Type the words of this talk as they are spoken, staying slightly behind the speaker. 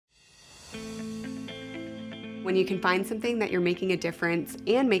When you can find something that you're making a difference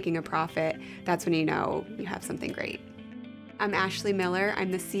and making a profit, that's when you know you have something great. I'm Ashley Miller.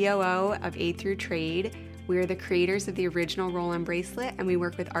 I'm the COO of Aid Through Trade. We're the creators of the original roll-on bracelet, and we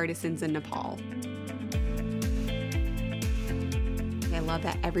work with artisans in Nepal. I love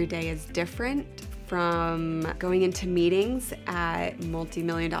that every day is different, from going into meetings at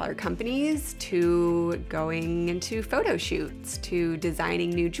multi-million-dollar companies to going into photo shoots, to designing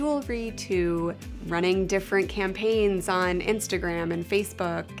new jewelry, to running different campaigns on Instagram and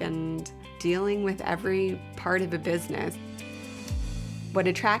Facebook, and dealing with every part of a business. What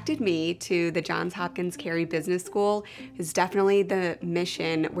attracted me to the Johns Hopkins Carey Business School is definitely the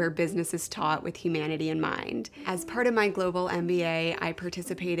mission where business is taught with humanity in mind. As part of my global MBA, I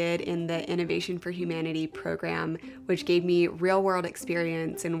participated in the Innovation for Humanity program, which gave me real-world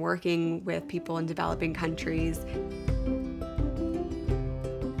experience in working with people in developing countries.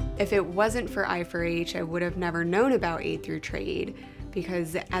 If it wasn't for I4H, I would have never known about Aid Through Trade,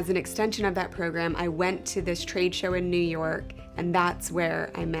 because as an extension of that program, I went to this trade show in New York, and that's where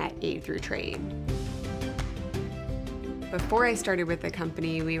I met Aid Through Trade. Before I started with the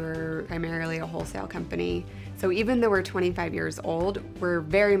company, we were primarily a wholesale company. So even though we're 25 years old, we're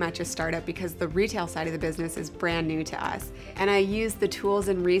very much a startup because the retail side of the business is brand new to us. And I used the tools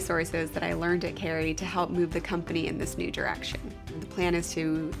and resources that I learned at Carey to help move the company in this new direction. The plan is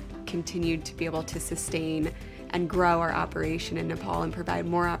to continue to be able to sustain and grow our operation in Nepal and provide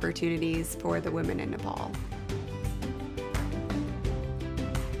more opportunities for the women in Nepal.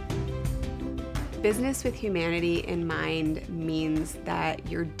 Business with humanity in mind means that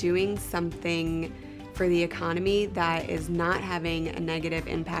you're doing something for the economy that is not having a negative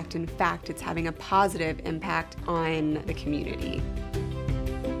impact. In fact, it's having a positive impact on the community.